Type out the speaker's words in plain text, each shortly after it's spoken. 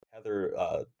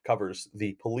Heather covers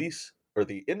the police or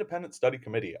the Independent Study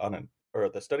Committee on an or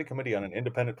the Study Committee on an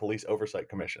Independent Police Oversight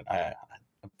Commission. I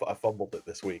fumbled it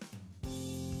this week.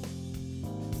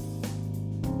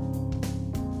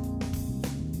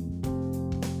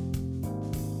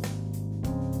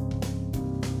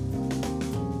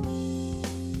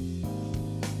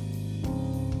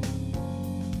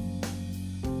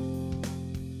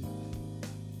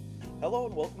 Hello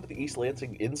and welcome to the East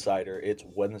Lansing Insider. It's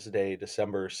Wednesday,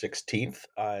 December 16th.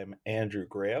 I'm Andrew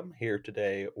Graham here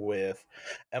today with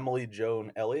Emily,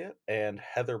 Joan, Elliott, and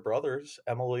Heather Brothers.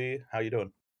 Emily, how you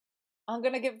doing? I'm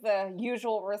going to give the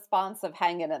usual response of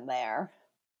hanging in there.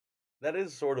 That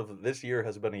is sort of, this year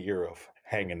has been a year of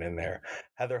hanging in there.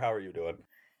 Heather, how are you doing?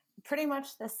 Pretty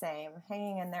much the same,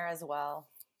 hanging in there as well.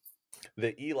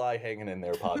 The Eli Hanging in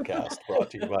There podcast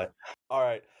brought to you by... All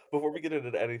right, before we get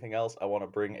into anything else, I want to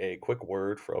bring a quick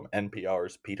word from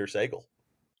NPR's Peter Sagal.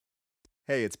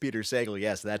 Hey, it's Peter Sagal.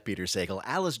 Yes, that Peter Sagal.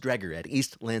 Alice Dreger at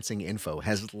East Lansing Info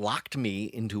has locked me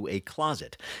into a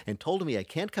closet and told me I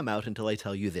can't come out until I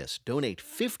tell you this. Donate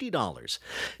 $50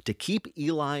 to keep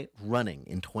Eli running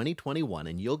in 2021,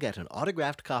 and you'll get an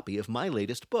autographed copy of my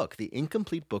latest book, The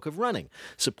Incomplete Book of Running.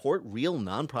 Support real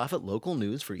nonprofit local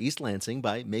news for East Lansing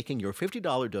by making your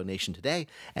 $50 donation today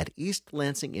at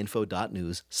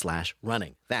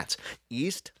eastlansinginfo.news/running. That's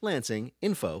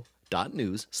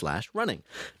eastlansinginfo.news/running.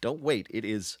 Don't wait, it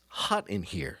is hot in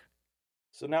here.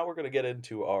 So now we're going to get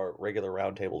into our regular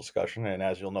roundtable discussion, and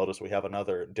as you'll notice, we have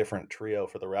another different trio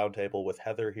for the roundtable with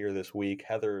Heather here this week.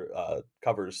 Heather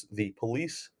covers the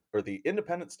police, or the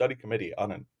Independent Study Committee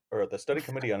on an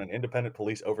Independent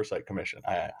Police Oversight Commission.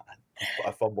 I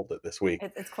fumbled it this week.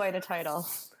 It's quite a title.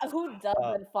 Who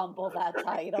doesn't fumble that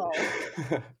title?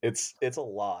 It's a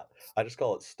lot. I just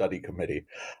call it Study Committee.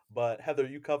 But Heather,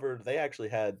 you covered, they actually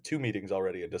had 2 meetings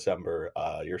already in December.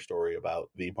 Your story about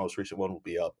the most recent one will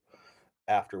be up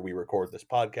after we record this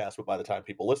podcast, but by the time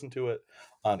people listen to it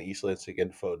on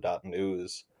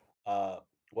eastlansinginfo.news.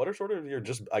 What are sort of your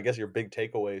big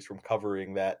takeaways from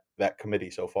covering that committee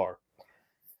so far?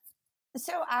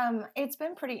 So it's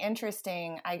been pretty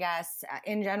interesting, I guess,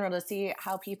 in general, to see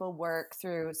how people work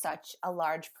through such a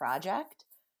large project,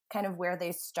 kind of where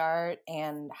they start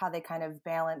and how they kind of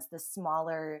balance the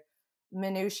smaller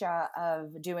minutia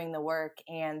of doing the work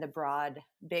and the broad,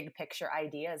 big picture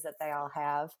ideas that they all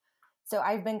have. So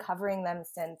I've been covering them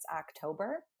since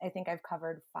October. I think I've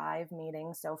covered 5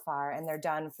 meetings so far, and they're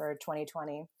done for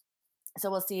 2020.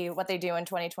 So we'll see what they do in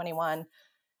 2021.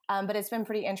 But it's been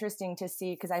pretty interesting to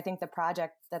see, because I think the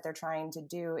project that they're trying to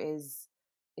do is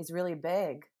really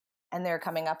big, and they're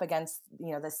coming up against,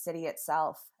 the city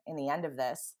itself in the end of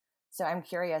this. So I'm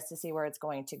curious to see where it's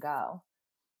going to go.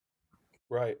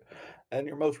 Right. And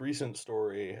your most recent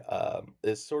story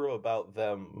is sort of about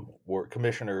them, or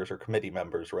commissioners or committee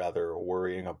members rather,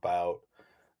 worrying about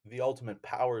the ultimate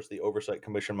powers the Oversight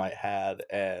Commission might have,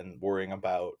 and worrying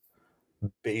about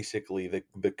basically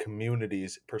the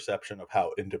community's perception of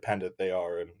how independent they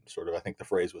are, and sort of, I think the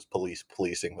phrase was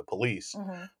policing the police,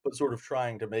 but sort of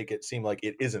trying to make it seem like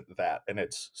it isn't that, and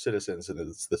it's citizens and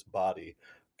it's this body.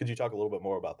 Could you talk a little bit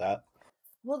more about that?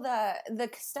 Well, the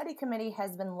study committee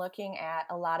has been looking at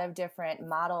a lot of different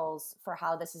models for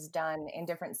how this is done in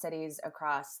different cities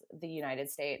across the United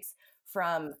States,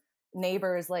 from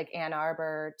neighbors like Ann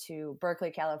Arbor to Berkeley,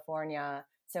 California.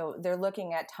 So they're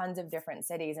looking at tons of different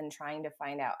cities and trying to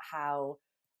find out how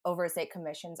oversight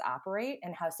commissions operate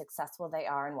and how successful they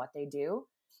are in what they do.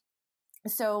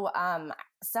 So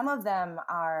some of them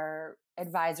are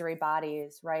advisory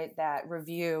bodies, right, that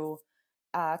review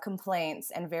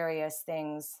complaints and various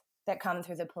things that come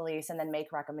through the police and then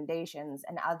make recommendations.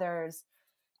 And others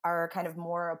are kind of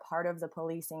more a part of the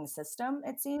policing system,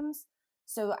 it seems.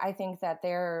 So I think that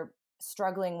they're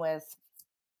struggling with,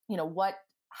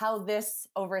 how this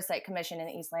oversight commission in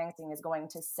East Lansing is going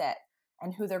to sit,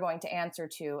 and who they're going to answer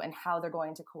to, and how they're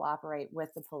going to cooperate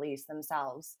with the police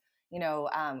themselves,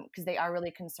 because they are really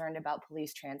concerned about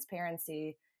police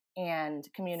transparency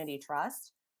and community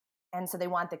trust. And so they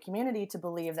want the community to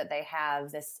believe that they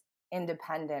have this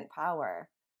independent power,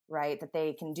 right? That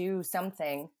they can do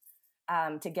something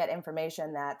to get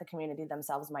information that the community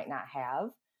themselves might not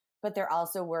have. But they're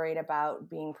also worried about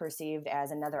being perceived as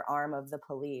another arm of the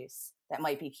police that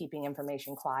might be keeping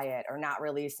information quiet or not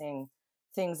releasing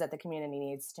things that the community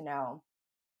needs to know.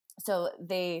 So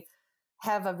they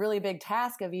have a really big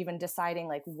task of even deciding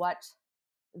what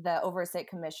the Oversight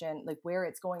Commission, where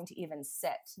it's going to even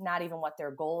sit, not even what their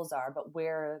goals are, but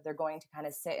where they're going to kind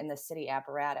of sit in the city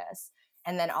apparatus.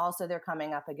 And then also they're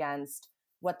coming up against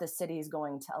what the city is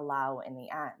going to allow in the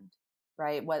end,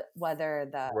 right? Whether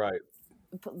the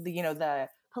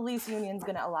police union's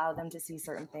going to allow them to see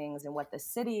certain things and what the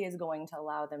city is going to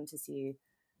allow them to see.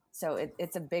 So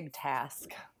it's a big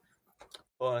task.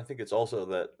 Well, I think it's also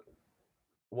that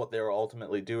what they're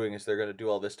ultimately doing is they're going to do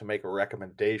all this to make a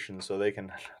recommendation so they can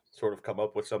sort of come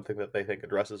up with something that they think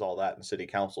addresses all that, and city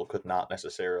council could not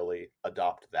necessarily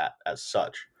adopt that as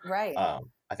such. Right.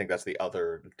 I think that's the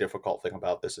other difficult thing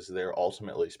about this is they're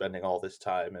ultimately spending all this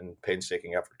time and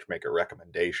painstaking effort to make a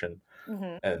recommendation.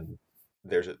 Mm-hmm. And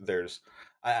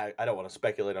I don't want to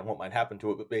speculate on what might happen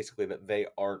to it, but basically that they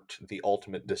aren't the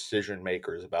ultimate decision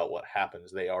makers about what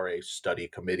happens. They are a study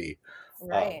committee.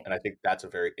 Right. And I think that's a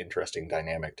very interesting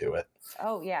dynamic to it.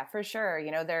 Oh, yeah, for sure.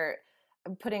 You know, they're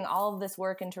putting all of this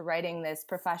work into writing this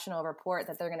professional report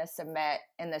that they're going to submit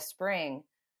in the spring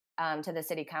to the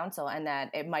city council, and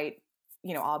that it might,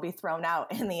 you know, all be thrown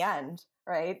out in the end,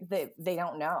 right? They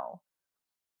don't know.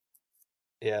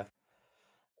 Yeah.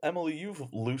 Emily, you've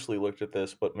loosely looked at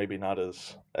this, but maybe not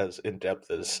as in depth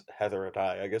as Heather and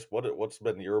I. I guess what's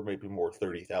been your maybe more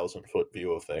 30,000-foot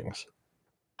view of things?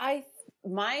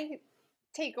 My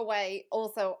takeaway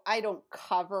also, I don't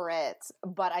cover it,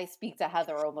 but I speak to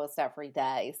Heather almost every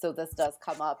day, so this does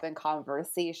come up in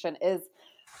conversation, is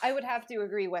I would have to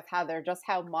agree with Heather just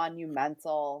how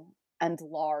monumental and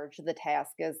large the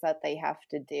task is that they have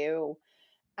to do.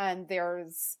 And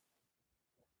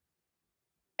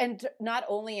not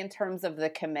only in terms of the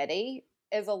committee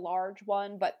is a large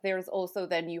one, but there's also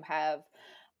then you have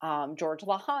George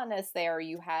Lahanis there,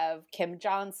 you have Kim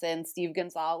Johnson, Steve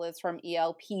Gonzalez from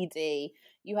ELPD,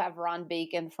 you have Ron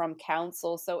Bacon from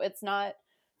council. So it's not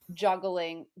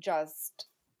juggling just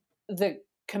the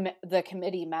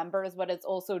committee members, but it's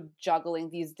also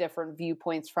juggling these different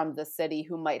viewpoints from the city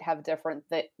who might have different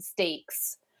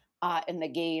stakes in the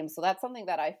game. So that's something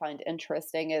that I find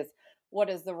interesting is what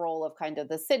is the role of kind of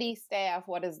the city staff?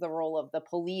 What is the role of the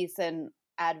police in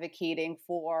advocating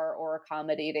for or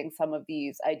accommodating some of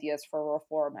these ideas for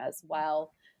reform as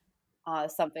well?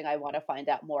 Something I want to find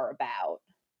out more about.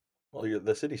 Well,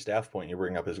 the city staff point you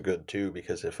bring up is good too,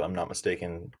 because if I'm not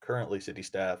mistaken, currently city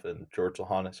staff and George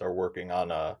Lahanis are working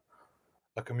on a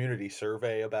community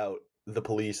survey about the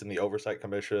police and the Oversight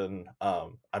Commission.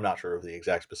 I'm not sure of the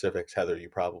exact specifics. Heather, you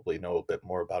probably know a bit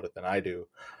more about it than I do.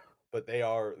 But they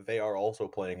are also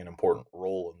playing an important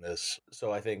role in this.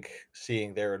 So I think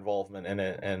seeing their involvement in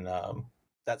it and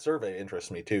that survey interests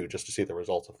me too, just to see the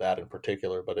results of that in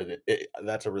particular. But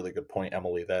that's a really good point,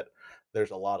 Emily, that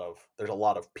there's a lot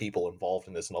of people involved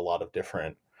in this and a lot of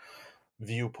different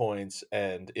viewpoints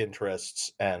and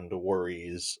interests and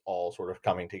worries all sort of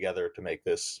coming together to make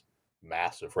this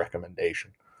massive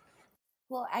recommendation.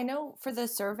 Well, I know for the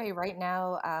survey right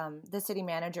now, the city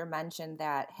manager mentioned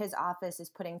that his office is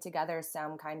putting together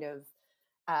some kind of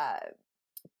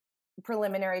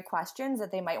preliminary questions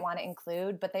that they might want to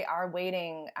include, but they are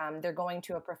waiting. They're going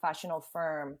to a professional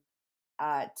firm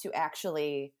to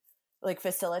actually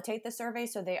facilitate the survey.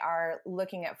 So they are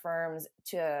looking at firms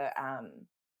to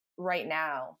right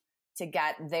now to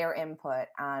get their input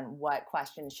on what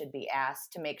questions should be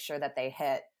asked to make sure that they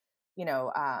hit,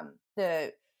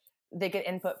 they get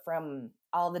input from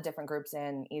all the different groups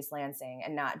in East Lansing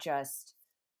and not just,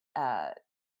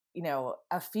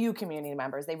 a few community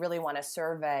members. They really want to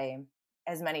survey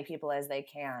as many people as they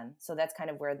can. So that's kind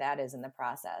of where that is in the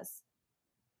process.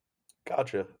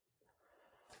 Gotcha.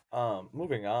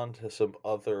 Moving on to some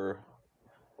other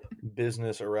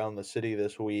business around the city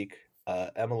this week.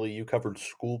 Emily, you covered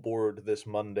school board this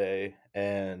Monday,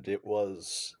 and it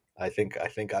was, I think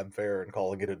I'm fair in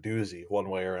calling it a doozy one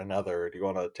way or another. Do you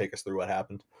want to take us through what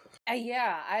happened?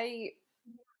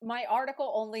 My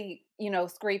article only,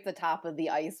 scraped the top of the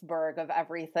iceberg of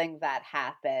everything that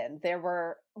happened. There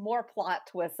were more plot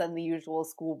twists than the usual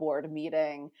school board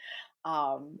meeting.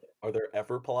 Are there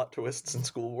ever plot twists in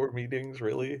school board meetings,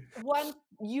 really? One,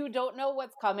 you don't know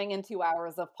what's coming in 2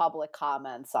 hours of public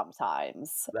comment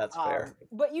sometimes. That's fair.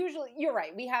 But usually, you're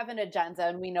right, we have an agenda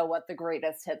and we know what the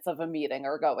greatest hits of a meeting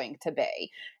are going to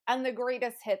be. And the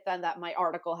greatest hit then that my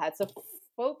article had to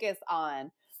focus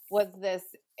on was this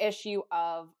issue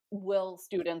of will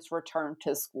students return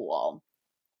to school?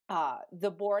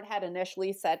 The board had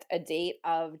initially set a date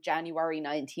of January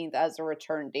 19th as a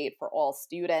return date for all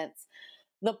students.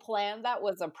 The plan that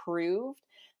was approved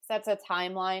sets a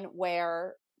timeline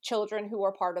where children who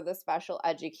are part of the special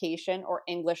education or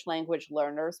English language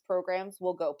learners programs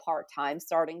will go part-time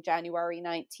starting January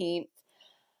 19th.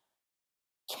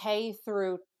 K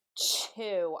through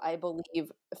 2, I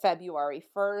believe, February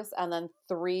 1st, and then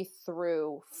 3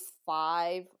 through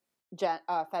 5,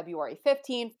 February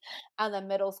 15th, and then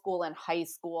middle school and high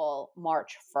school,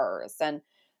 March 1st. And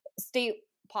state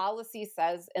policy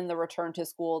says in the return to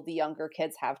school, the younger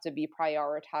kids have to be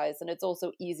prioritized. And it's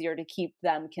also easier to keep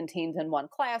them contained in one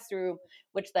classroom,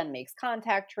 which then makes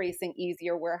contact tracing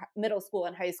easier, where middle school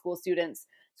and high school students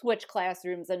switch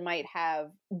classrooms and might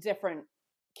have different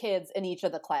kids in each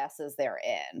of the classes they're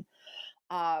in.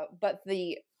 But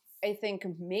I think,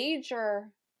 major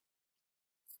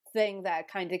thing that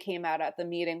kind of came out at the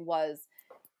meeting was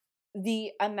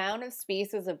the amount of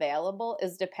spaces available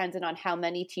is dependent on how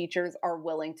many teachers are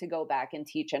willing to go back and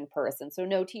teach in person. So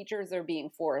no teachers are being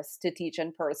forced to teach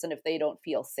in person if they don't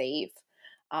feel safe.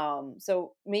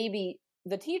 So maybe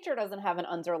the teacher doesn't have an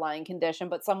underlying condition,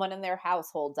 but someone in their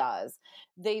household does.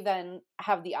 They then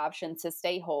have the option to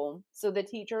stay home. So the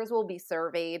teachers will be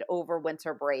surveyed over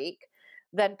winter break.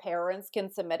 Then parents can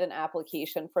submit an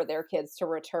application for their kids to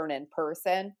return in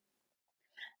person.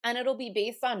 And it'll be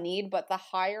based on need, but the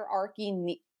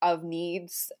hierarchy of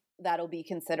needs that'll be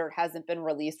considered hasn't been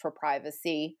released for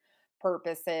privacy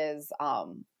purposes.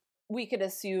 We could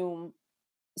assume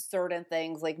certain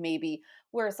things, like maybe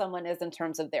where someone is in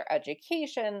terms of their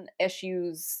education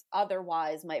issues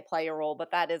otherwise might play a role,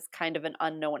 but that is kind of an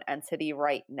unknown entity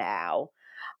right now.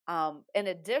 In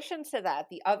addition to that,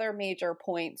 the other major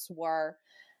points were,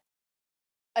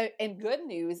 in good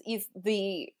news, is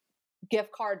the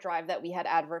gift card drive that we had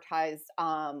advertised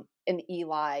in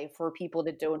Eli for people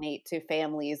to donate to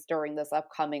families during this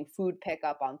upcoming food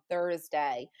pickup on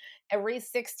Thursday. It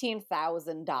raised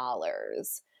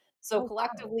 $16,000. So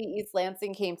collectively, East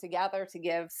Lansing came together to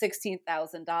give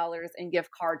 $16,000 in gift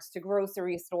cards to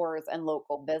grocery stores and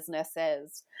local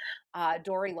businesses.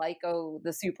 Dory Lyko,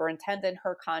 the superintendent,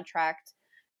 her contract,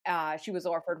 she was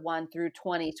offered one through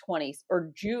 2020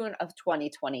 or June of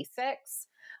 2026.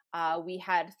 We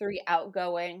had 3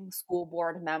 outgoing school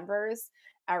board members,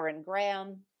 Erin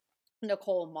Graham,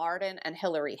 Nicole Martin, and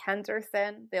Hillary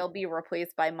Henderson. They'll be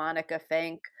replaced by Monica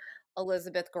Fink,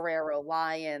 Elizabeth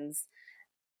Guerrero-Lyons,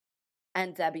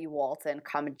 and Debbie Walton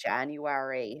come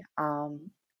January.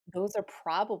 Those are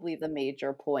probably the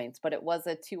major points, but it was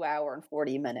a 2-hour and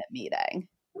 40-minute meeting.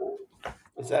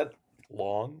 Is that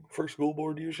long for school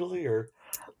board usually, or?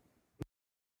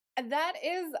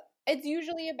 It's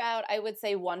usually about, I would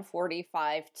say,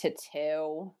 1:45 to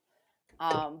 2.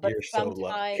 But You're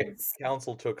sometimes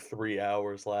council took 3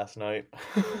 hours last night.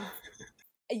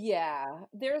 Yeah,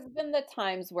 there's been the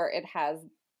times where it has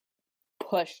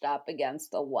pushed up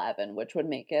against 11, which would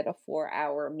make it a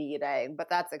 4-hour meeting, but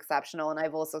that's exceptional. And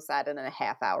I've also sat in a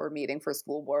half-hour meeting for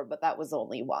school board, but that was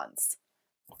only once.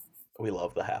 We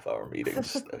love the half-hour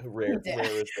meetings, rare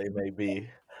as they may be.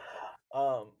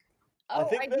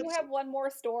 I do have one more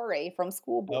story from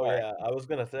school board. Oh yeah, I was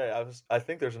gonna say I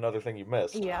think there's another thing you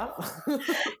missed. Yeah.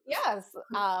 Yes.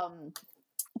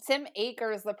 Tim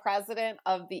Akers, the president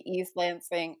of the East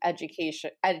Lansing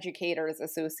Educators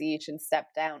Association,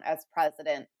 stepped down as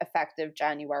president effective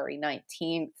January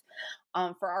 19th.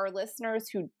 For our listeners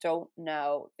who don't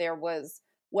know, there was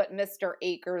what Mr.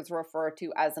 Akers referred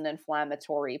to as an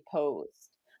inflammatory post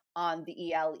on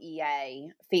the ELEA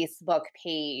Facebook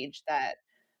page that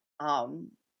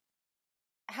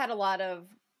had a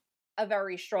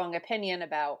very strong opinion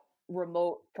about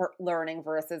remote learning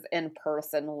versus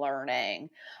in-person learning.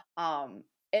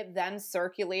 It then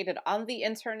circulated on the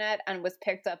internet and was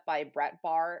picked up by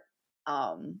Breitbart,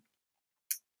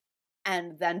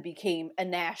 and then became a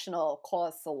national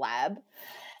cause celeb.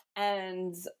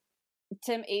 And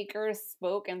Tim Akers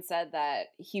spoke and said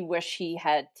that he wished he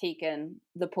had taken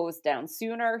the post down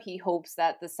sooner. He hopes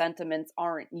that the sentiments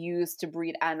aren't used to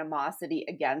breed animosity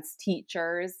against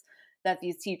teachers, that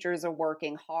these teachers are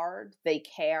working hard, they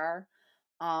care.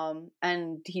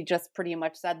 And he just pretty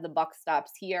much said the buck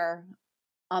stops here.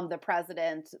 The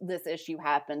president, this issue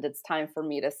happened, it's time for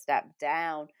me to step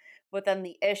down. But then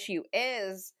the issue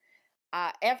is,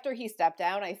 after he stepped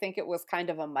down, I think it was kind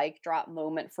of a mic drop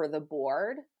moment for the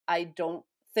board. I don't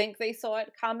think they saw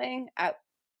it coming, at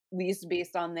least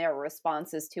based on their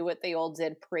responses to it. They all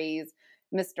did praise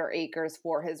Mr. Akers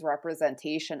for his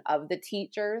representation of the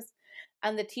teachers.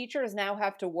 And the teachers now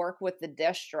have to work with the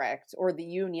district or the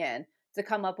union to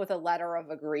come up with a letter of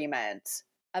agreement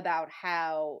about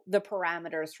how the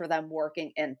parameters for them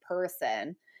working in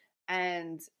person.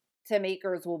 And Tim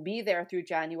Akers will be there through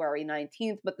January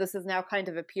 19th, but this is now kind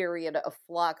of a period of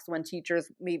flux when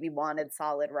teachers maybe wanted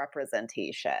solid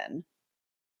representation.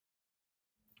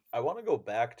 I want to go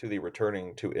back to the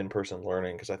returning to in-person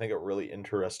learning, because I think a really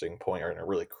interesting point, or a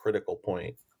really critical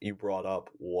point you brought up,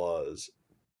 was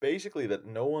basically that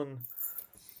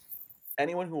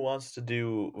anyone who wants to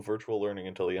do virtual learning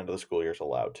until the end of the school year is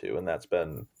allowed to, and that's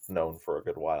been known for a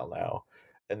good while now,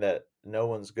 and that no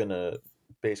one's going to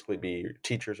basically be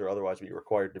teachers or otherwise be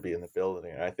required to be in the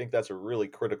building. And I think that's a really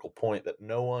critical point, that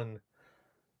no one,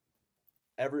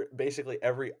 basically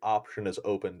every option is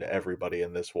open to everybody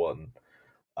in this one.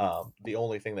 The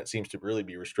only thing that seems to really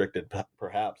be restricted,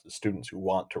 perhaps, is students who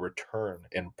want to return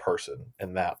in person,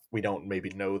 and that we don't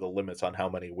maybe know the limits on how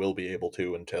many will be able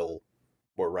to until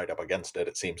we're right up against it,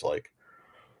 it seems like.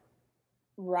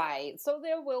 Right. So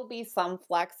there will be some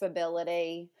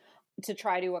flexibility to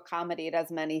try to accommodate as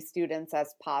many students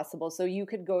as possible. So you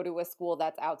could go to a school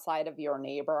that's outside of your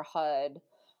neighborhood,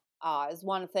 is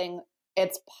one thing.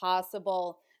 It's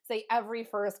possible, say every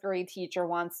first grade teacher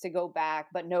wants to go back,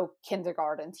 but no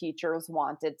kindergarten teachers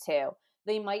wanted to.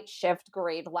 They might shift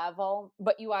grade level,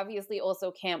 but you obviously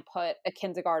also can't put a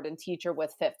kindergarten teacher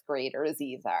with fifth graders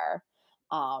either.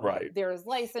 Right. There's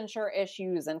licensure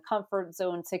issues and comfort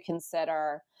zone to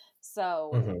consider.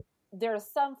 So Mm-hmm. there's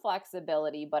some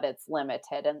flexibility, but it's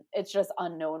limited. And it's just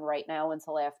unknown right now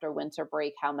until after winter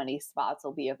break how many spots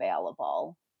will be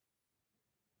available.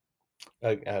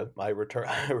 I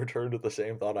return to the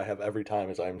same thought I have every time,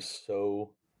 is I'm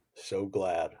so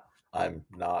glad I'm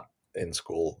not in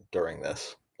school during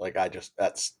this. Like,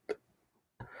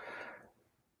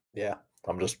 yeah,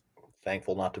 I'm just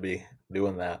thankful not to be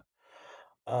doing that.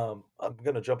 I'm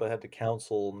going to jump ahead to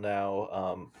council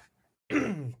now.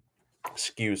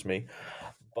 Excuse me.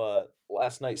 But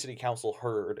last night, City Council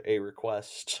heard a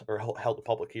request, or held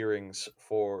public hearings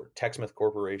for TechSmith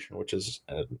Corporation, which is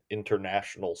an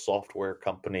international software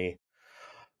company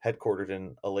headquartered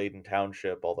in Aladen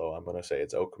Township, although I'm going to say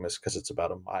it's Okemos because it's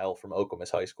about a mile from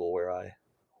Okemos High School, where I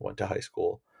went to high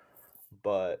school.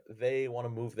 But they want to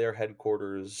move their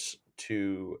headquarters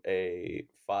to a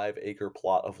 5-acre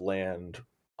plot of land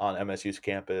on MSU's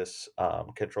campus,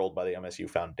 controlled by the MSU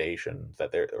Foundation.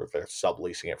 That they're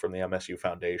subleasing it from the MSU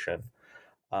Foundation,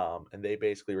 and they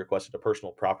basically requested a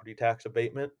personal property tax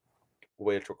abatement,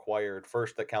 which required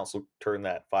first that council turn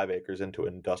that 5 acres into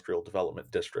an industrial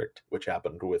development district, which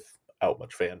happened without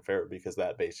much fanfare because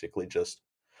that basically just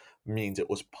means it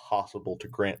was possible to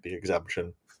grant the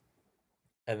exemption.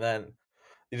 And then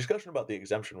the discussion about the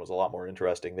exemption was a lot more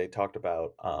interesting. They talked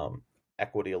about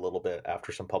equity a little bit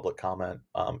after some public comment,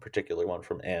 particularly one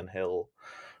from Ann Hill,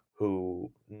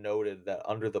 who noted that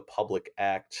under the Public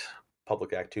Act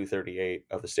 238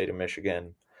 of the state of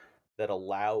Michigan, that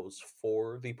allows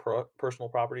for the personal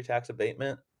property tax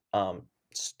abatement,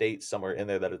 states somewhere in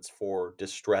there that it's for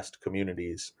distressed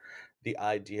communities. The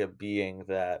idea being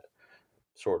that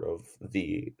sort of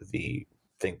the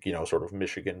think, sort of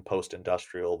Michigan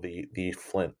post-industrial, the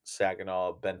Flint,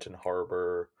 Saginaw, Benton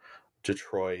Harbor,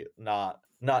 Detroit, not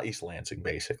East Lansing,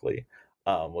 basically,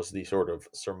 was the sort of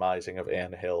surmising of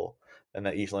Ann Hill, and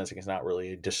that East Lansing is not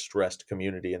really a distressed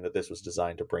community, and that this was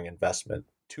designed to bring investment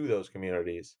to those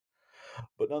communities.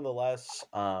 But nonetheless,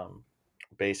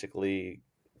 basically,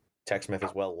 TechSmith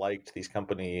is well liked. This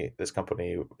company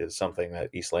is something that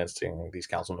East Lansing, these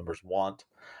council members want.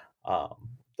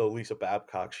 Though Lisa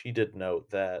Babcock, she did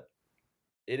note that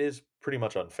it is pretty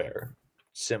much unfair.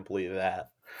 Simply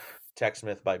that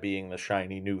TechSmith, by being the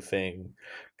shiny new thing,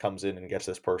 comes in and gets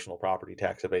this personal property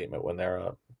tax abatement when they're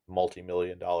a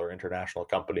multi-million-dollar international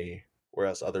company,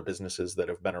 whereas other businesses that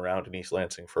have been around in East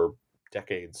Lansing for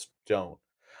decades don't.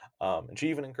 And she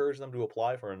even encouraged them to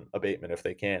apply for an abatement if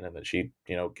they can, and that she,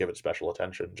 give it special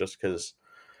attention, just because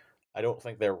I don't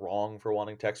think they're wrong for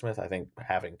wanting TechSmith. I think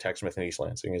having TechSmith in East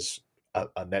Lansing is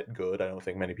a net good. I don't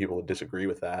think many people would disagree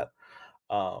with that.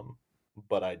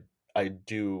 But I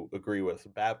do agree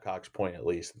with Babcock's point, at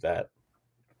least, that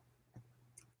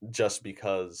just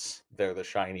because they're the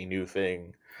shiny new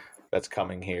thing that's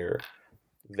coming here,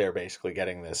 they're basically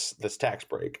getting this tax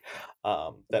break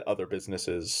that other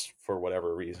businesses, for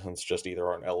whatever reasons, just either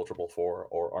aren't eligible for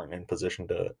or aren't in position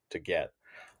to get,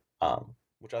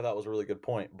 which I thought was a really good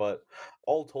point. But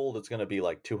all told, it's going to be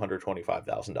like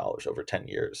 $225,000 over 10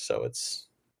 years. So it's,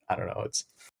 I don't know, it's...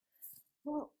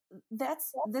 Well,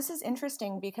 this is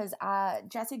interesting because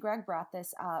Jesse Gregg brought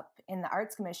this up in the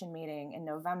Arts Commission meeting in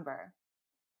November,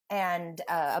 and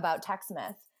about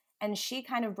TechSmith. And she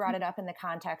kind of brought it up in the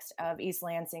context of East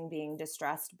Lansing being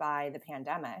distressed by the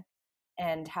pandemic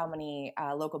and how many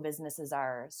local businesses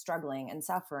are struggling and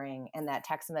suffering, and that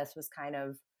TechSmith was kind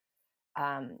of,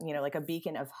 like a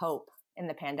beacon of hope in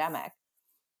the pandemic.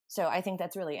 So I think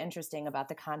that's really interesting about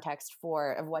the context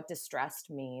of what distressed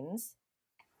means.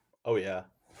 Oh yeah,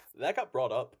 that got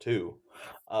brought up too.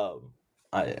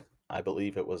 I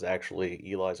believe it was actually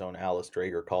Eli's own Alice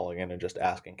Drager calling in and just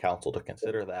asking council to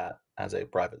consider that as a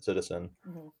private citizen.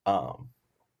 Mm-hmm.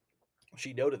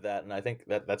 She noted that, and I think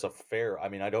that's a fair. I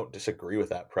mean, I don't disagree with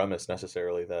that premise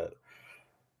necessarily, that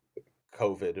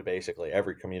COVID, basically.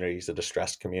 Every community is a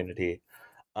distressed community.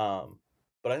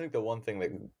 But I think the one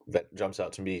thing that jumps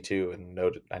out to me too, and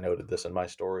I noted this in my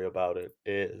story about it,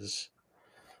 is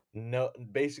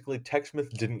basically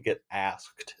TechSmith didn't get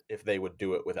asked if they would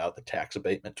do it without the tax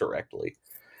abatement directly.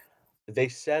 They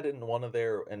said in one of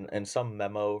their in some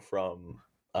memo from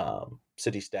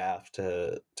city staff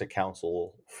to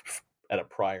council at a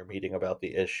prior meeting about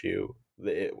the issue,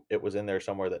 it was in there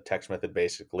somewhere that TechSmith had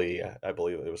basically, I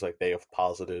believe it was like, they have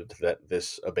posited that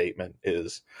this abatement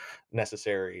is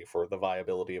necessary for the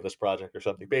viability of this project or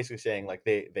something, basically saying like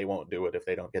they won't do it if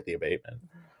they don't get the abatement.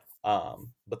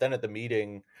 But then at the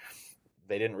meeting,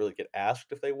 they didn't really get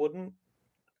asked if they wouldn't,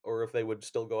 or if they would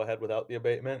still go ahead without the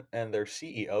abatement. And their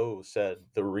CEO said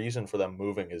the reason for them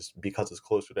moving is because it's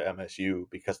closer to MSU,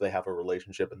 because they have a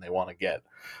relationship and they want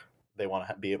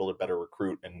to be able to better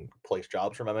recruit and place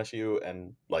jobs from MSU.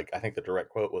 And like, I think the direct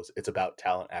quote was, "It's about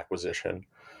talent acquisition."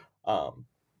 So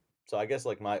I guess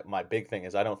like my big thing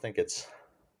is, I don't think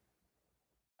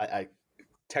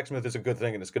TechSmith is a good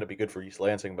thing and it's going to be good for East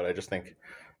Lansing, but I just think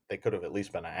they could have at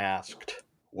least been asked,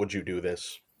 would you do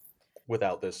this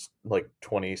without this like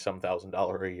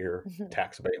 $20,000 a year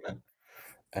tax abatement?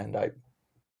 And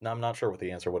I'm not sure what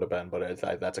the answer would have been, but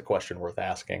that's a question worth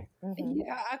asking.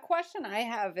 Yeah, a question I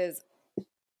have is,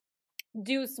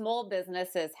 do small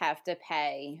businesses have to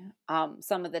pay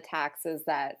some of the taxes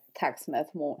that TechSmith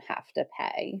won't have to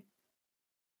pay?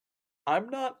 I'm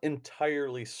not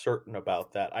entirely certain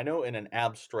about that. I know in an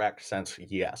abstract sense,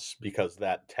 yes, because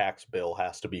that tax bill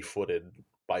has to be footed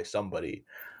by somebody.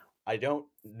 I don't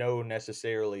know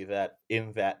necessarily that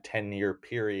in that 10-year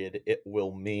period, it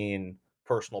will mean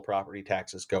personal property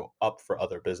taxes go up for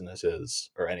other businesses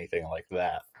or anything like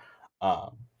that.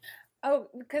 Oh,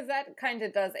 because that kind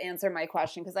of does answer my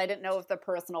question, because I didn't know if the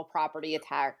personal property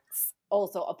tax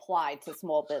also applied to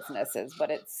small businesses, but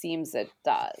it seems it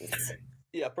does.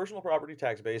 Yeah, personal property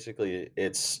tax, basically,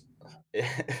 it's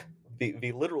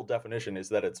the literal definition is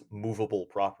that it's movable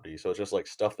property. So it's just like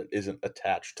stuff that isn't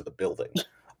attached to the building.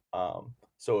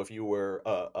 So if you were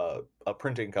a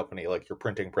printing company, like your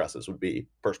printing presses would be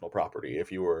personal property.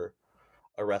 If you were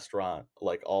a restaurant,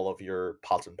 like all of your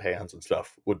pots and pans and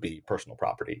stuff would be personal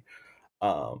property.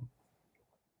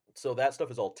 So that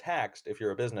stuff is all taxed if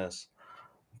you're a business.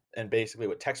 And basically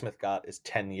what TechSmith got is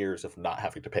 10 years of not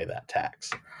having to pay that tax.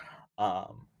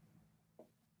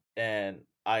 And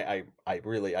I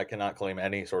cannot claim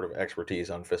any sort of expertise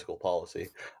on fiscal policy.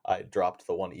 I dropped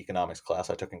the one economics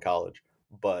class I took in college,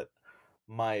 but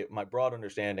my broad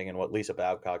understanding, and what Lisa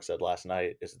Babcock said last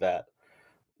night, is that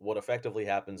what effectively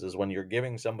happens is when you're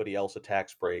giving somebody else a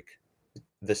tax break,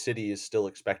 the city is still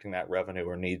expecting that revenue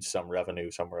or needs some revenue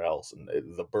somewhere else, and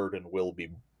the burden will be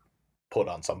put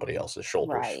on somebody else's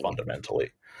shoulders, right,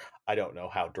 fundamentally. I don't know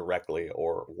how directly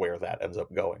or where that ends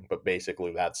up going, but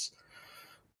basically that's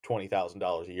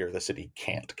 $20,000 a year the city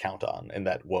can't count on, and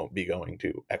that won't be going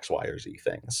to X, Y, or Z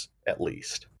things, at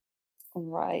least.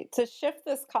 Right. To shift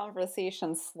this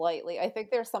conversation slightly, I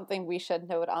think there's something we should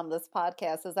note on this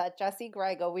podcast, is that Jessie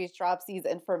Gregg always drops these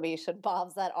information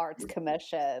bombs at Arts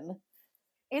Commission.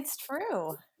 It's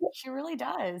true. She really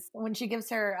does. When she gives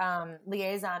her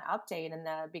liaison update in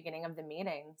the beginning of the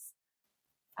meetings,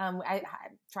 I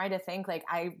try to think, like,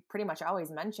 I pretty much always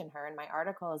mention her in my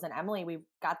articles. And Emily, we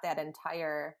got that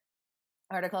entire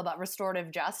article about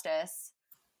restorative justice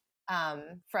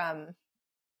from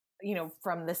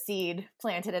the seed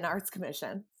planted in Arts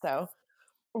Commission. So,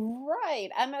 right.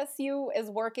 MSU is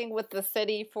working with the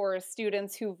city for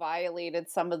students who violated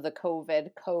some of the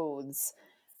COVID codes.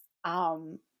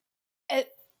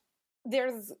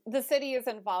 The city is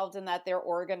involved in that. They're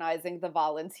organizing the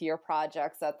volunteer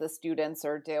projects that the students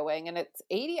are doing, and it's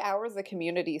 80 hours of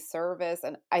community service.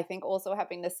 And I think also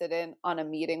having to sit in on a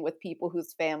meeting with people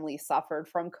whose family suffered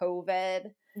from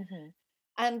COVID. Mm-hmm.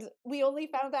 And we only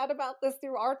found out about this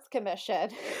through Arts Commission.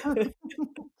 A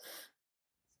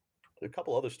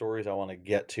couple other stories I want to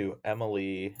get to.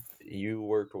 Emily, you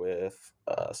worked with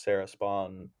Sarah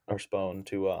Spohn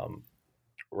to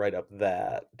write up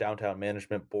that Downtown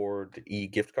Management Board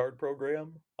e-gift card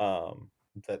program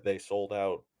that they sold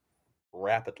out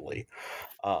rapidly,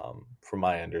 from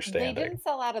my understanding. They didn't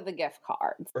sell out of the gift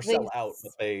cards. Or sell out,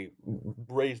 but they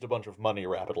raised a bunch of money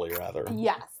rapidly, rather.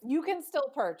 Yes, you can still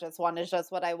purchase one, is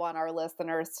just what I want our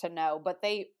listeners to know. But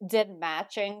they did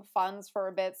matching funds for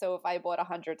a bit. So if I bought a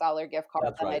 $100 gift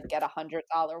card, then I'd get a $100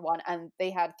 one. And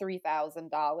they had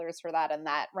 $3,000 for that, and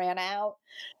that ran out.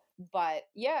 But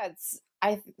yeah, it's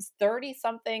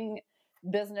 30-something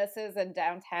businesses in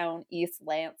downtown East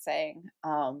Lansing,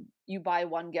 you buy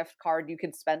one gift card, you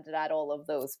could spend it at all of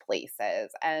those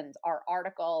places. And our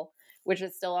article, which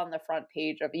is still on the front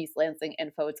page of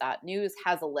eastlansinginfo.news,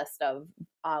 has a list of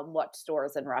what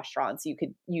stores and restaurants you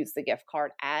could use the gift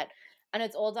card at. And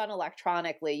it's all done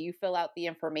electronically. You fill out the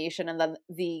information and then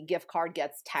the gift card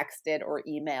gets texted or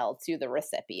emailed to the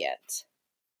recipient.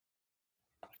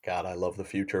 God, I love the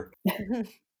future.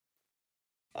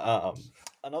 Another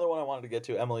one I wanted to get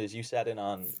to, Emily, is you sat in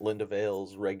on Linda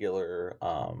Vale's regular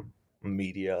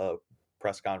media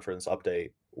press conference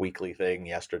update weekly thing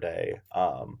yesterday.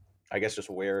 I guess just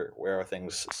where are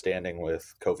things standing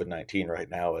with COVID-19 right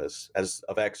now as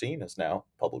a vaccine is now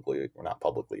publicly, or not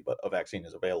publicly, but a vaccine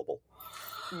is available.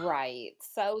 Right.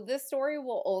 So this story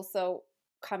will also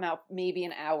come out maybe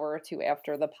an hour or two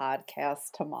after the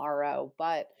podcast tomorrow.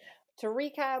 But to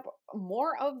recap,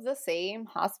 more of the same.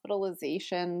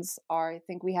 Hospitalizations are, I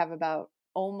think we have about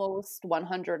almost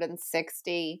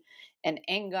 160 in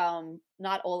Ingham.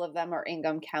 Not all of them are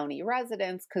Ingham County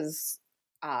residents because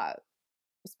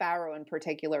Sparrow in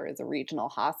particular is a regional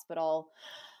hospital.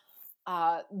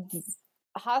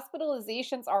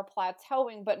 Hospitalizations are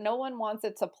plateauing, but no one wants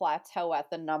it to plateau at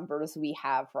the numbers we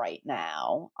have right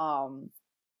now.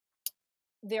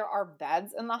 There are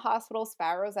beds in the hospital.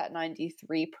 Sparrow's at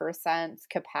 93%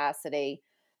 capacity.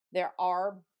 There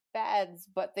are beds,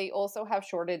 but they also have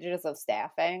shortages of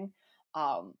staffing.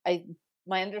 My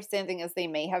understanding is they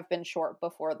may have been short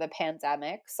before the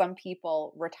pandemic. Some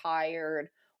people retired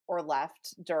or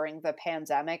left during the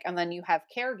pandemic. And then you have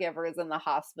caregivers in the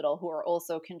hospital who are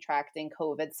also contracting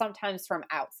COVID, sometimes from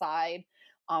outside.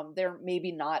 They're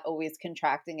maybe not always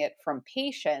contracting it from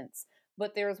patients,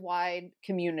 but there's wide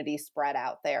community spread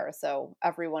out there. So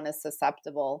everyone is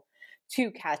susceptible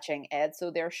to catching it.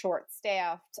 So they're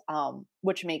short-staffed,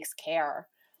 which makes care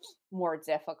more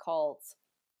difficult.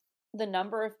 The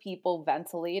number of people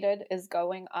ventilated is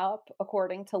going up,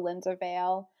 according to Linda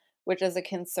Vale, which is a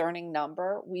concerning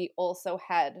number. We also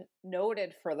had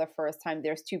noted for the first time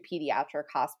there's 2 pediatric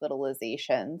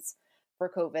hospitalizations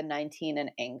for COVID-19 in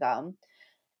Ingham.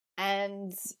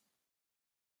 And,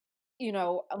 you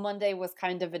know, Monday was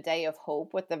kind of a day of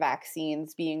hope with the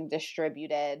vaccines being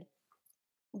distributed.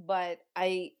 But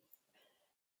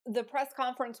the press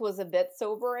conference was a bit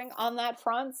sobering on that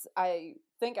front. I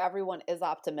think everyone is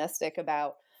optimistic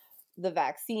about the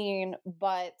vaccine,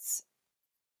 but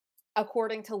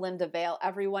according to Linda Vale,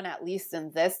 everyone, at least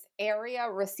in this area,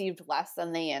 received less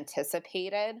than they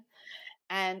anticipated.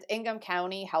 And Ingham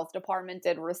County Health Department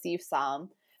did receive some.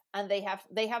 And they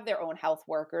have their own health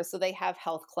workers. So they have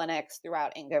health clinics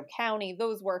throughout Ingham County.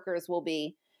 Those workers will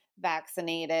be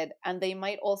vaccinated. And they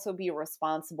might also be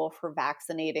responsible for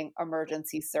vaccinating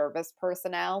emergency service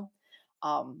personnel,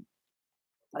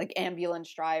 like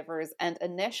ambulance drivers. And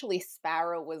initially,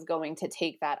 Sparrow was going to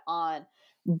take that on.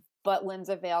 But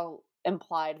Linda Vale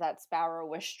implied that Sparrow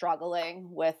was struggling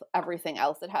with everything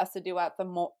else it has to do at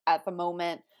the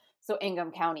moment. So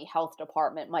Ingham County Health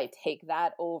Department might take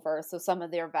that over. So some of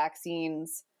their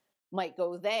vaccines might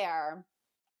go there.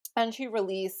 And she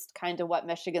released kind of what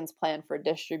Michigan's plan for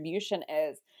distribution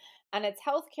is. And it's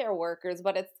healthcare workers,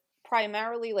 but it's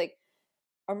primarily like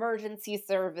emergency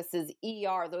services,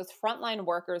 ER, those frontline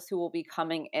workers who will be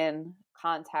coming in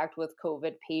contact with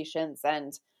COVID patients.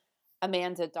 And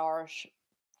Amanda Darsh,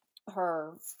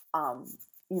 her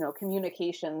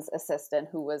communications assistant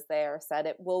who was there, said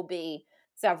it will be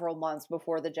several months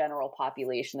before the general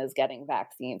population is getting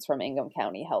vaccines from Ingham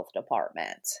County Health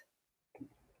Department.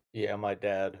 Yeah, my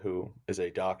dad, who is a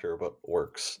doctor but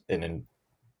works in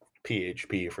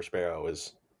PHP for Sparrow,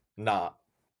 is not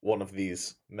one of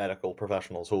these medical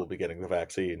professionals who will be getting the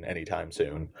vaccine anytime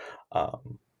soon.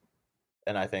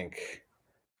 And I think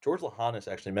George Lahanis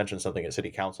actually mentioned something at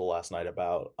City Council last night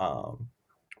about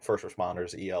first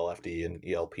responders, ELFD and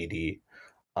ELPD,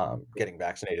 getting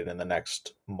vaccinated in the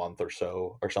next month or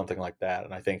so or something like that.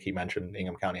 And I think he mentioned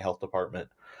Ingham County Health Department.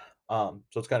 So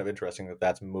it's kind of interesting that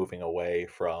that's moving away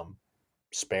from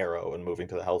Sparrow and moving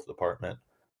to the health department.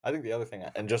 I think the other thing,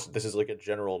 and just this is like a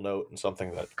general note and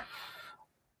something that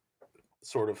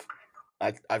sort of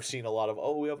I've seen a lot of,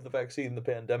 we have the vaccine, the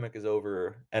pandemic is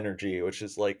over energy, which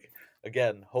is like,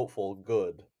 again, hopeful,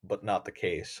 good, but not the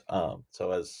case.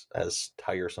 So as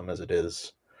tiresome as it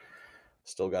is,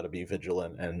 still got to be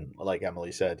vigilant. And like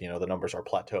Emily said, the numbers are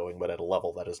plateauing, but at a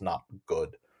level that is not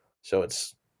good. So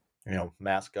it's,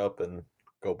 mask up and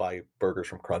go buy burgers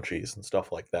from Crunchies and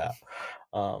stuff like that.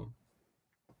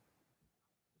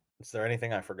 Is there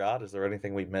anything I forgot? Is there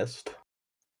anything we missed?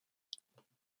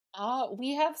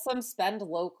 We have some spend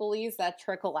localies that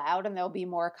trickle out, and there'll be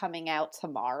more coming out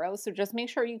tomorrow. So just make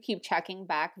sure you keep checking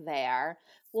back there.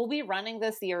 We'll be running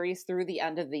this series through the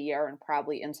end of the year and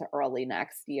probably into early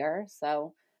next year.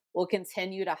 So we'll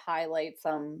continue to highlight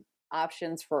some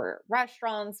options for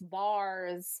restaurants,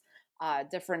 bars,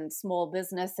 different small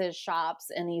businesses, shops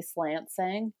in East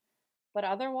Lansing. But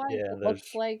otherwise, Yeah, it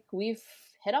looks like we've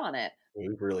hit on it.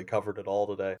 we've really covered it all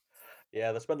today.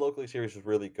 Yeah, the Spend Locally series is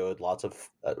really good. Lots of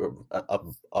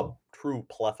a true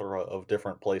plethora of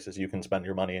different places you can spend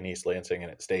your money in East Lansing,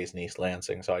 and it stays in East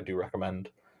Lansing. So I do recommend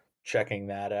checking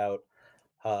that out.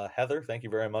 Heather, thank you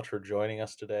very much for joining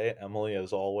us today. Emily,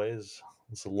 as always,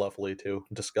 it's lovely to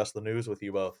discuss the news with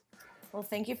you both. Well,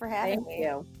 thank you for having me. Thank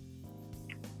you.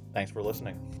 Thanks for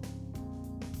listening.